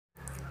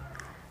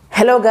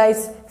Hello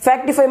guys,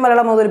 Factify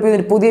Malayalam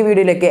അവതരിപ്പിക്കുന്ന പുതിയ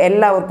വീഡിയോയിലേക്ക്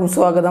എല്ലാവർക്കും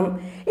സ്വാഗതം.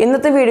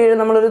 ഇന്നത്തെ വീഡിയോയിൽ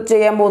നമ്മൾ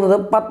ചെയ്യാൻ പോകുന്നത്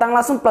 10ാം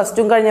ക്ലാസ്സും പ്ലസ്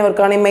 2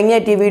 കഴിഞ്ഞവർക്കാണ്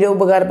മെയിനായിട്ട് ഈ വീഡിയോ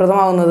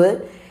ഉപകാരപ്രദമാകുന്നത്.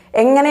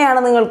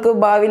 എങ്ങനെയാണ് നിങ്ങൾക്ക്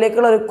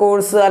ഭാവിയിലേക്കുള്ള ഒരു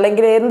കോഴ്സ്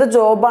അല്ലെങ്കിൽ എന്ത്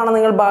ജോബാണ്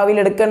നിങ്ങൾ ഭാവിയിൽ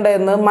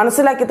എടുക്കേണ്ടതെന്ന്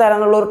മനസ്സിലാക്കി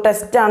തരാനുള്ള ഒരു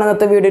ടെസ്റ്റ് ആണ്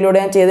ഇന്നത്തെ വീഡിയോയിലൂടെ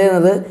ഞാൻ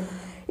ചെയ്തിരുന്നത്.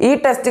 ഈ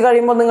ടെസ്റ്റ്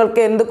കഴിയുമ്പോൾ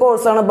നിങ്ങൾക്ക് എന്ത്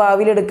കോഴ്സാണ്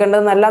ഭാവിയിൽ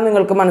എടുക്കേണ്ടതെന്നെല്ലാം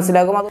നിങ്ങൾക്ക്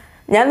മനസ്സിലാകും.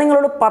 ഞാൻ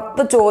നിങ്ങളോട്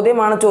 10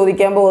 ചോദ്യമാണ്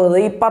ചോദിക്കാൻ പോകുന്നത്.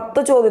 ഈ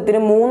 10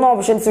 ചോദ്യത്തിന് 3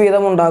 ഓപ്ഷൻസ്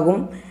വീതം ഉണ്ടാകും.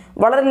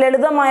 വളരെ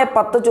ലളിതമായ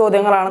 10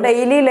 ചോദ്യങ്ങളാണ്.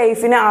 ഡെയിലി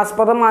ലൈഫിനെ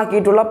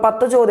ആസ്പദമാക്കിയിട്ടുള്ള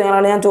 10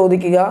 ചോദ്യങ്ങളാണ് ഞാൻ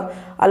ചോദിക്കുക.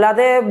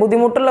 അല്ലാതെ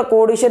ബുദ്ധിമുട്ടുള്ള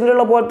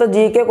കോഡീഷനിലുള്ള പോലത്തെ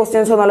GK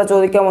ക്വസ്റ്റ്യൻസ് ഒന്നല്ല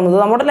ചോദിക്കാൻ വന്നത്.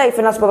 നമ്മുടെ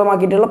ലൈഫിനെ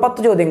ആസ്പദമാക്കിയിട്ടുള്ള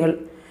 10 ചോദ്യങ്ങൾ.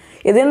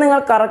 ഇതിന് നിങ്ങൾ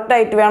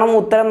കറക്റ്റായിട്ട് വേണം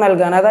ഉത്തരം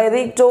നൽകാൻ. അതായത്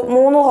ഈ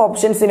 3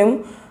 ഓപ്ഷൻസിനും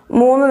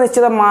 3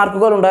 നിശ്ചിത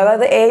മാർക്കുകളുണ്ട്.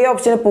 അതായത് A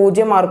ഓപ്ഷന്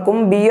 0 മാർക്കും,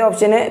 B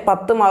ഓപ്ഷന്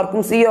 10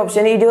 മാർക്കും, C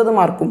ഓപ്ഷന് 20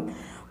 മാർക്കും.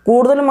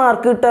 കൂടുതൽ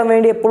മാർക്ക് കിട്ടാൻ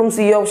വേണ്ടി എപ്പോഴും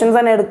C ഓപ്ഷൻ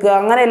തന്നെ എടുക്കുക.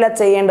 അങ്ങനെയല്ല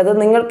ചെയ്യേണ്ടത്.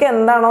 നിങ്ങൾക്ക്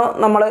എന്താണോ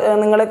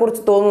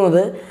നിങ്ങളെക്കുറിച്ച്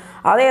തോന്നുന്നത്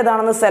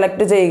അതേതാണെന്ന്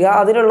സെലക്ട് ചെയ്യുക.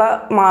 അതിലുള്ള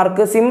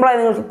മാർക്ക് സിമ്പിളായി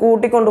നിങ്ങൾക്ക്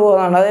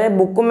കൂട്ടിക്കൊണ്ടുപോകുന്നതാണ്. അതിന്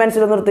ബുക്കും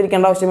പെൻസിലൊന്നും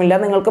എടുത്തിരിക്കേണ്ട ആവശ്യമില്ല.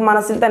 നിങ്ങൾക്ക്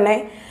മനസ്സിൽ തന്നെ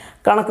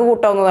കണക്ക്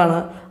കൂട്ടാവുന്നതാണ്.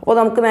 അപ്പോൾ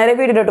നമുക്ക് നേരെ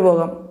വീഡിയോയിലോട്ട്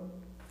പോകാം.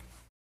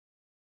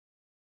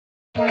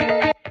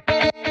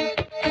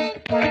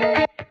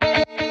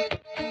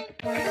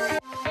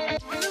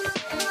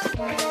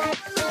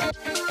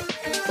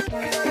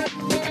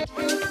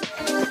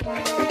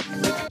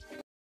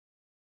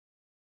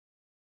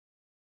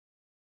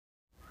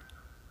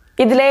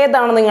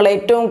 ഇതിലേതാണ് നിങ്ങൾ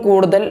ഏറ്റവും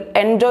കൂടുതൽ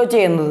എൻജോയ്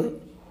ചെയ്യുന്നത്?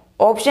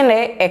 Option A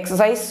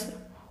exercise,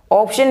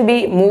 option B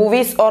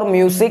movies or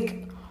music,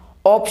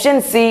 option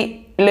C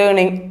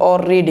learning or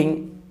reading.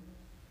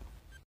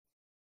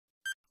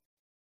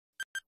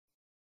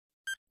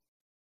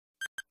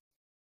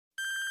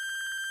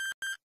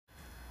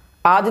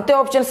 ആദ്യത്തെ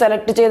ഓപ്ഷൻ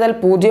സെലക്ട് ചെയ്താൽ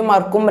 0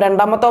 മാർക്കും,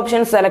 രണ്ടാമത്തെ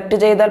ഓപ്ഷൻ സെലക്ട്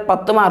ചെയ്താൽ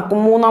 10 മാർക്കും,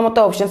 മൂന്നാമത്തെ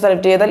ഓപ്ഷൻ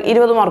സെലക്ട് ചെയ്താൽ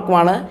 20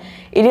 മാർക്കുമാണ്.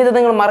 ഇനി ഇത്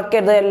നിങ്ങൾ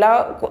മറക്കരുത്. എല്ലാ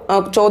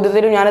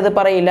ചോദ്യത്തിലും ഞാനിത്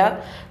പറയില്ല.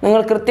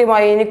 നിങ്ങൾ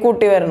കൃത്യമായി ഇനി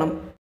കൂട്ടി വരണം.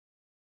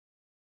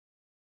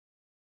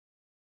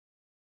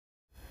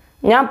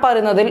 ഞാൻ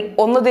പറയുന്നതിൽ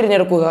ഒന്ന്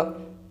തിരഞ്ഞെടുക്കുക.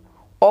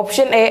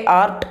 Option A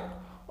art,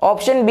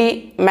 option B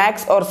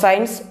maths or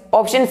science,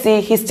 option C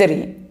history.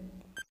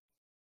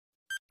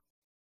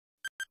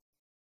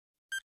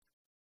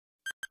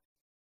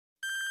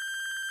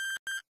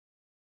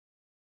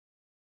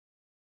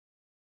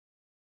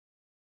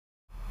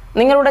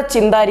 നിങ്ങളുടെ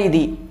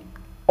ചിന്താരീതി.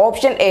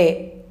 ഓപ്ഷൻ എ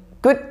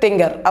ക്വിക്ക്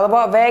തിങ്കർ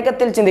അഥവാ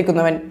വേഗത്തിൽ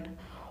ചിന്തിക്കുന്നവൻ,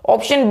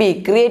 ഓപ്ഷൻ ബി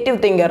ക്രിയേറ്റീവ്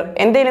തിങ്കർ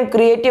എന്തെങ്കിലും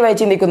ക്രിയേറ്റീവായി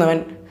ചിന്തിക്കുന്നവൻ,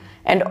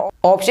 and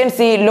option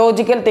C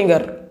logical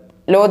thinker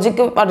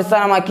logic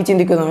അടിസ്ഥാനമാക്കി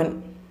ചിന്തിക്കുന്നവൻ.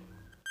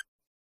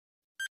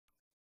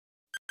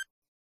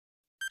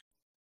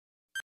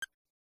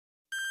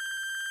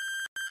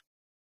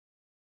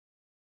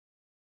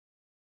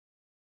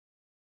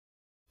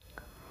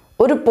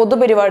 ഒരു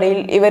പൊതുപരിപാടിയിൽ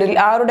ഇവരിൽ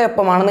ആരുടെ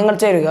ഒപ്പമാണ് നിങ്ങൾ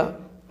ചേരുക?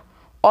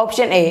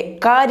 ഓപ്ഷൻ എ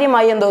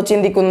കാര്യമായി എന്തോ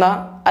ചിന്തിക്കുന്ന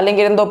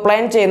അല്ലെങ്കിൽ എന്തോ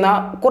പ്ലാൻ ചെയ്യുന്ന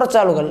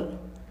കുറച്ചാളുകൾ,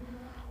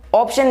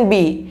 ഓപ്ഷൻ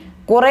ബി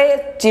കുറേ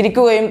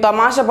ചിരിക്കുകയും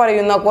തമാശ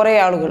പറയുന്ന കുറേ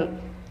ആളുകൾ,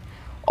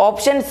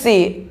 ഓപ്ഷൻ സി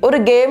ഒരു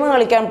ഗെയിം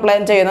കളിക്കാൻ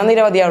പ്ലാൻ ചെയ്യുന്ന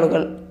നിരവധി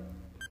ആളുകൾ.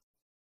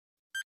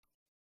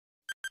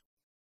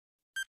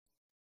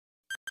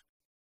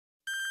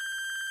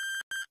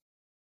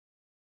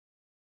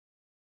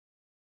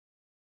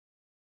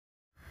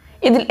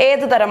 ഇതിൽ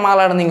ഏത് തരം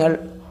ആളാണ് നിങ്ങൾ?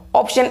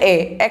 ഓപ്ഷൻ എ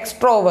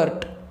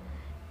എക്സ്ട്രോവേർട്ട്,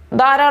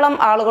 ധാരാളം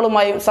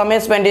ആളുകളുമായി സമയം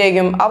സ്പെൻഡ്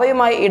ചെയ്യുകയും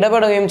അവയുമായി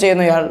ഇടപെടുകയും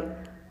ചെയ്യുന്നയാൾ.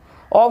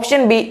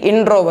 ഓപ്ഷൻ ബി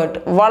ഇൻട്രോവേർട്ട്,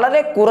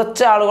 വളരെ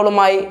കുറച്ച്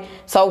ആളുകളുമായി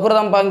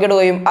സൗഹൃദം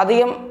പങ്കിടുകയും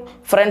അധികം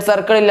ഫ്രണ്ട്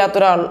സർക്കിൾ ഇല്ലാത്ത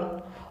ഒരാൾ.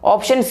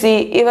 ഓപ്ഷൻ സി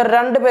ഇവർ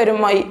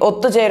രണ്ടുപേരുമായി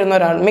ഒത്തുചേരുന്ന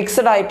ഒരാൾ,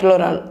 മിക്സഡ് ആയിട്ടുള്ള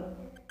ഒരാൾ.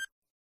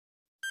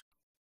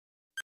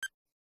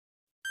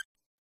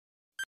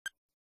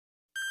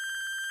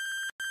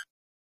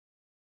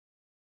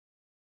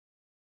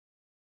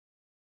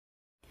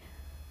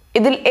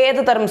 ഇതിൽ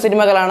ഏത് തരം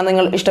സിനിമകളാണ്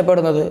നിങ്ങൾ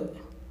ഇഷ്ടപ്പെടുന്നത്?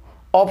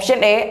 Option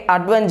A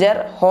adventure,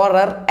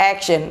 horror,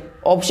 action,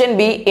 option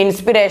B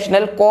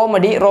inspirational,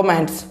 comedy,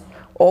 romance,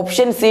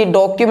 option C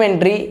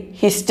documentary,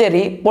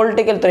 history,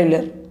 political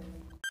thriller.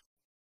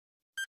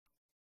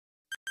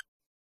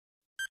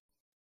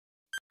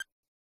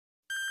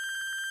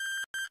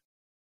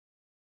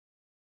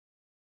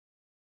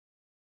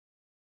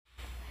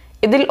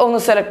 ഇതിൽ ഒന്ന്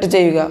സെലക്ട്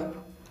ചെയ്യുക.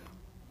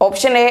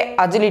 ഓപ്ഷൻ എ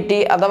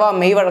അജിലിറ്റി അഥവാ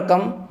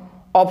മെയ്വഴക്കം,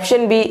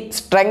 ഓപ്ഷൻ ബി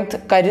സ്ട്രെങ്ത്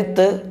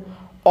കരുത്ത്,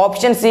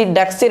 ഓപ്ഷൻ സി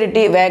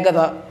ഡെക്സിലിറ്റി വേഗത.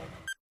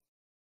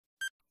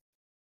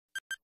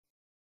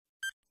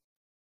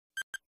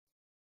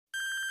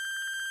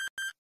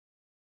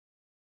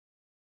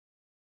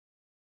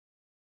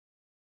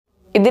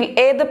 ഇതിൽ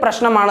ഏത്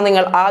പ്രശ്നമാണ്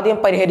നിങ്ങൾ ആദ്യം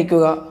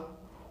പരിഹരിക്കുക?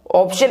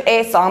 ഓപ്ഷൻ എ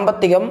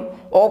സാമ്പത്തികം,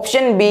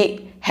 ഓപ്ഷൻ ബി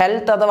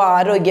ഹെൽത്ത് അഥവാ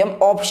ആരോഗ്യം,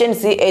 ഓപ്ഷൻ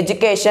സി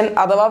എഡ്യൂക്കേഷൻ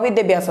അഥവാ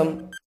വിദ്യാഭ്യാസം.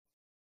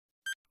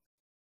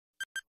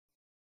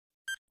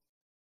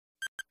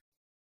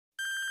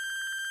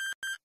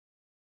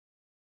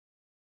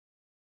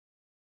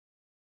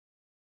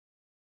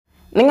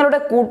 നിങ്ങളുടെ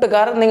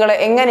കൂട്ടുകാർ നിങ്ങളെ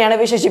എങ്ങനെയാണ്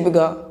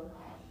വിശേഷിപ്പിക്കുക?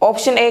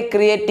 Option A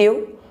creative,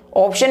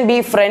 option B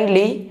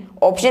friendly,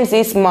 option C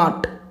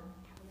smart.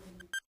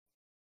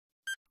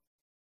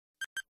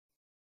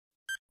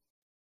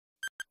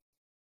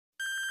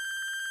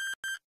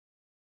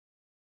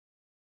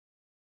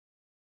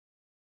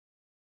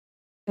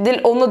 ഇതിൽ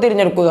ഒന്ന്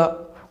തിരഞ്ഞെടുക്കുക.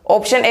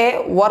 Option A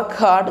work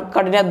hard,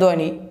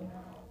 കഠിനാധ്വാനി.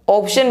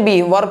 Option B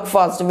work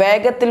fast,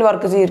 വേഗത്തിൽ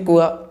വർക്ക്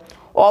തീർക്കുക.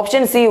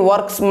 ഓപ്ഷൻ സി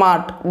വർക്ക്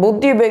സ്മാർട്ട്,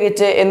 ബുദ്ധി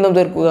ഉപയോഗിച്ച് എന്നും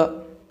തീർക്കുക.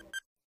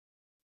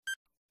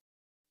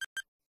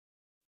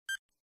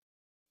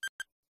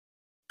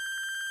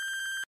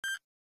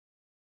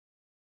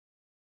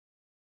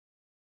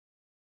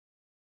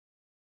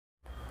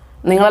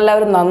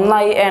 നിങ്ങളെല്ലാവരും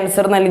നന്നായി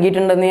ആൻസർ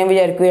നൽകിയിട്ടുണ്ടെന്ന് ഞാൻ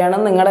വിചാരിക്കുകയാണ്.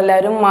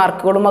 നിങ്ങളെല്ലാവരും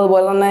മാർക്കുകളും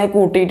അതുപോലെ നന്നായി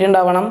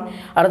കൂട്ടിയിട്ടുണ്ടാവണം.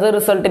 അടുത്ത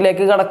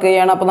റിസൾട്ടിലേക്ക്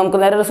കടക്കുകയാണ്. അപ്പോൾ നമുക്ക്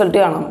നേരെ റിസൾട്ട്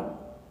കാണാം.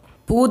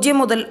 0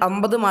 മുതൽ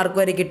 50 മാർക്ക്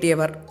വരെ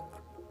കിട്ടിയവർ: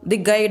 ദി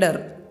ഗൈഡർ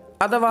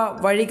അഥവാ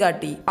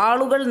വഴികാട്ടി.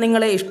 ആളുകൾ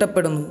നിങ്ങളെ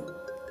ഇഷ്ടപ്പെടുന്നു,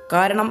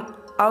 കാരണം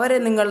അവരെ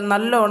നിങ്ങൾ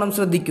നല്ലോണം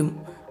ശ്രദ്ധിക്കും.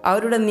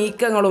 അവരുടെ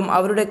നീക്കങ്ങളും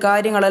അവരുടെ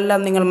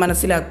കാര്യങ്ങളെല്ലാം നിങ്ങൾ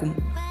മനസ്സിലാക്കും.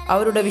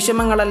 അവരുടെ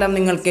വിഷമങ്ങളെല്ലാം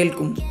നിങ്ങൾ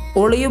കേൾക്കും.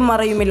 ഒളിയും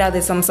മറയുമില്ലാതെ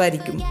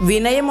സംസാരിക്കും.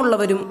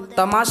 വിനയമുള്ളവരും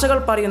തമാശകൾ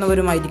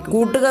പറയുന്നവരുമായിരിക്കും.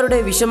 കൂട്ടുകാരുടെ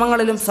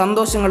വിഷമങ്ങളിലും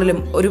സന്തോഷങ്ങളിലും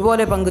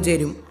ഒരുപോലെ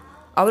പങ്കുചേരും.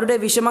 അവരുടെ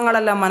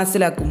വിഷമങ്ങളെല്ലാം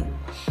മനസ്സിലാക്കും.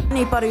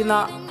 ഈ പറയുന്ന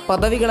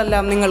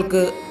പദവികളെല്ലാം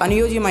നിങ്ങൾക്ക്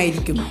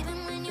അനുയോജ്യമായിരിക്കും.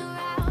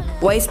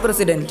 Vice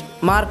president,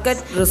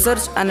 market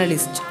research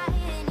analyst,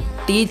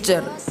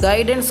 teacher,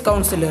 guidance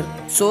councillor,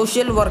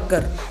 social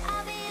worker,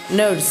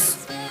 nurse,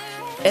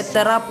 A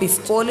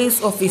therapist, police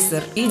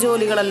officer. ഈ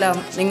ജോലികളെല്ലാം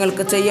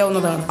നിങ്ങൾക്ക്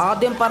ചെയ്യാവുന്നതാണ്.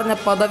 ആദ്യം പറഞ്ഞ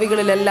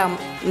പദവികളിലെല്ലാം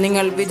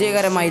നിങ്ങൾ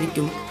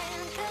വിജയകരമായിരിക്കും.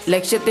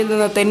 ലക്ഷ്യത്തിൽ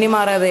നിന്ന്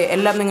തെന്നിമാറാതെ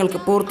എല്ലാം നിങ്ങൾക്ക്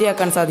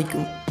പൂർത്തിയാക്കാൻ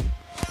സാധിക്കും.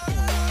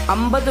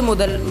 50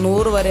 മുതൽ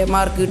 100 വരെ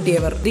മാർക്ക്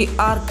കിട്ടിയവർ: ദി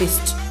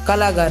ആർട്ടിസ്റ്റ്,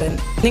 കലാകാരൻ.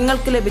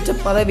 നിങ്ങൾക്ക് ലഭിച്ച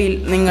പദവിയിൽ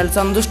നിങ്ങൾ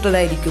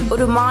സന്തുഷ്ടരായിരിക്കും.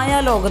 ഒരു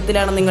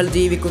മായാലോകത്തിലാണ് നിങ്ങൾ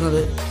ജീവിക്കുന്നത്.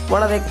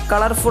 വളരെ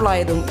കളർഫുൾ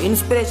ആയതും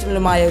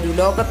ഇൻസ്പിറേഷണലുമായ ഒരു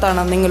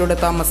ലോകത്താണ് നിങ്ങളുടെ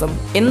താമസം.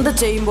 എന്ത്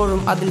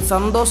ചെയ്യുമ്പോഴും അതിൽ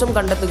സന്തോഷം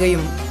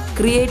കണ്ടെത്തുകയും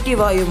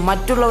ക്രിയേറ്റീവായും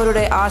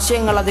മറ്റുള്ളവരുടെ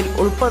ആശയങ്ങൾ അതിൽ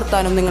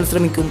ഉൾപ്പെടുത്താനും നിങ്ങൾ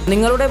ശ്രമിക്കും.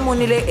 നിങ്ങളുടെ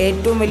മുന്നിലെ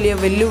ഏറ്റവും വലിയ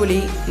വെല്ലുവിളി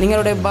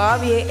നിങ്ങളുടെ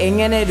ഭാവിയെ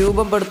എങ്ങനെ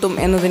രൂപപ്പെടുത്തും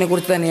എന്നതിനെ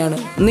കുറിച്ച് തന്നെയാണ്.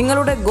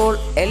 നിങ്ങളുടെ ഗോൾ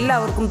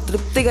എല്ലാവർക്കും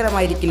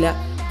തൃപ്തികരമായിരിക്കില്ല,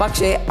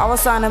 പക്ഷേ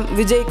അവസാനം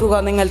വിജയിക്കുക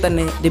നിങ്ങൾ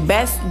തന്നെ. The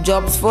best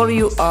jobs for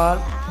you are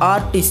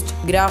artist,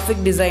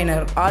 graphic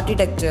designer,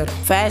 architecture,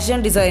 fashion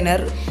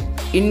designer,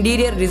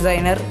 interior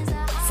designer,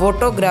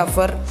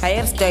 photographer,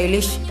 hair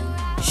stylish,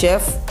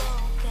 chef,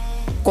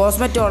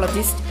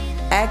 cosmetologist,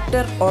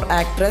 actor or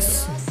actress,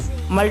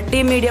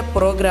 multimedia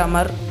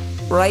programmer,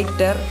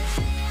 writer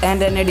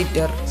and an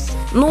editor.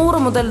 100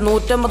 മുതൽ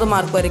 150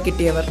 മാർക്ക് വരെ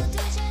കിട്ടിയവർ: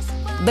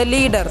 ദ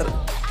ലീഡർ,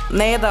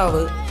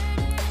 നേതാവ്.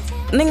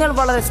 നിങ്ങൾ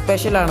വളരെ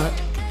സ്പെഷ്യലാണ്.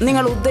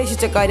 നിങ്ങൾ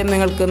ഉദ്ദേശിച്ച കാര്യം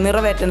നിങ്ങൾക്ക്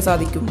നിറവേറ്റാൻ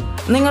സാധിക്കും.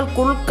 നിങ്ങൾക്ക്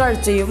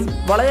ഉൾക്കാഴ്ചയും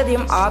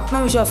വളരെയധികം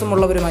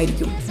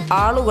ആത്മവിശ്വാസമുള്ളവരുമായിരിക്കും.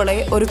 ആളുകളെ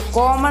ഒരു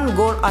കോമൺ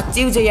ഗോൾ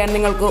അച്ചീവ് ചെയ്യാൻ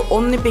നിങ്ങൾക്ക്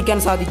ഒന്നിപ്പിക്കാൻ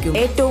സാധിക്കും.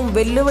 ഏറ്റവും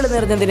വെല്ലുവിളി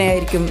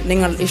നിറഞ്ഞതിനെയായിരിക്കും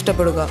നിങ്ങൾ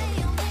ഇഷ്ടപ്പെടുക,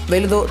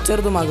 വലുതോ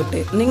ചെറുതുമാകട്ടെ.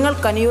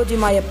 നിങ്ങൾക്ക്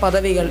അനുയോജ്യമായ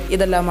പദവികൾ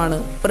ഇതെല്ലാമാണ്: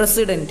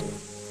 president,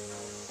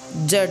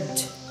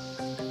 judge,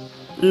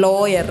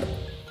 lawyer,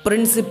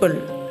 principal,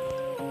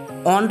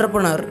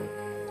 entrepreneur,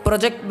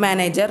 project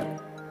manager,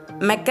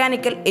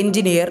 mechanical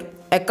engineer,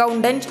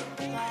 accountant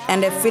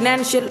and A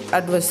financial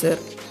adviser.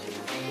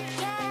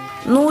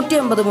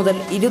 150 മുതൽ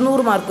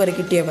 200 മാർക്ക് വരെ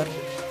കിട്ടിയവർ: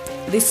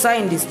 ദി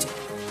സയൻറ്റിസ്റ്റ്,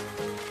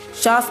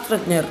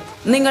 ശാസ്ത്രജ്ഞർ.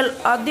 നിങ്ങൾ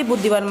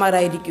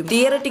അതിബുദ്ധിമാന്മാരായിരിക്കും.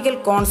 തിയററ്റിക്കൽ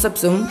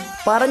കോൺസെപ്റ്റ്സും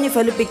പറഞ്ഞു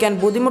ഫലിപ്പിക്കാൻ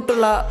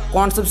ബുദ്ധിമുട്ടുള്ള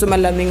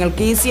കോൺസെപ്റ്റ്സുമെല്ലാം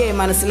നിങ്ങൾക്ക് ഈസിയായി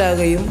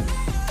മനസ്സിലാകുകയും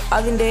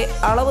അതിൻ്റെ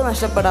അളവ്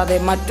നഷ്ടപ്പെടാതെ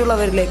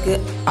മറ്റുള്ളവരിലേക്ക്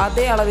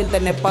അതേ അളവിൽ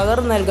തന്നെ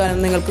പകർന്നു നൽകാനും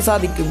നിങ്ങൾക്ക്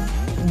സാധിക്കും.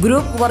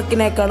 ഗ്രൂപ്പ്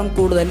വർക്കിനേക്കാളും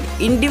കൂടുതൽ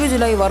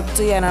ഇൻഡിവിജ്വലായി വർക്ക്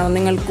ചെയ്യാനാണ്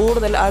നിങ്ങൾ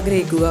കൂടുതൽ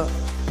ആഗ്രഹിക്കുക.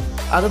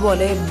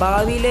 അതുപോലെ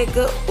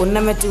ഭാവിയിലേക്ക്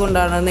ഉന്നം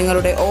വെച്ചുകൊണ്ടാണ്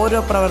നിങ്ങളുടെ ഓരോ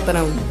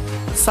പ്രവർത്തനവും.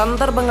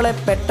 സന്ദർഭങ്ങളെ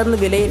പെട്ടെന്ന്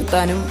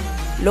വിലയിരുത്താനും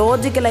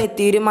ലോജിക്കലായി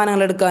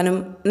തീരുമാനങ്ങൾ എടുക്കാനും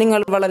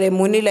നിങ്ങൾ വളരെ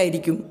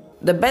മുന്നിലായിരിക്കും.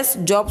 The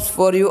best jobs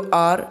for you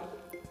are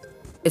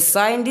A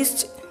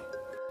scientist,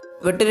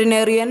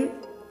 വെറ്ററിനേറിയൻ,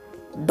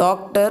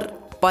 doctor,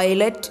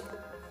 pilot,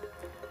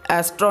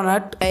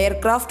 astronaut,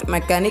 aircraft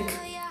mechanic,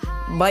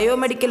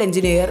 biomedical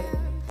engineer,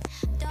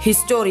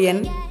 historian,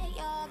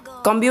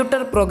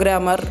 computer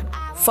programmer,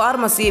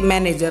 pharmacy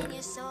manager.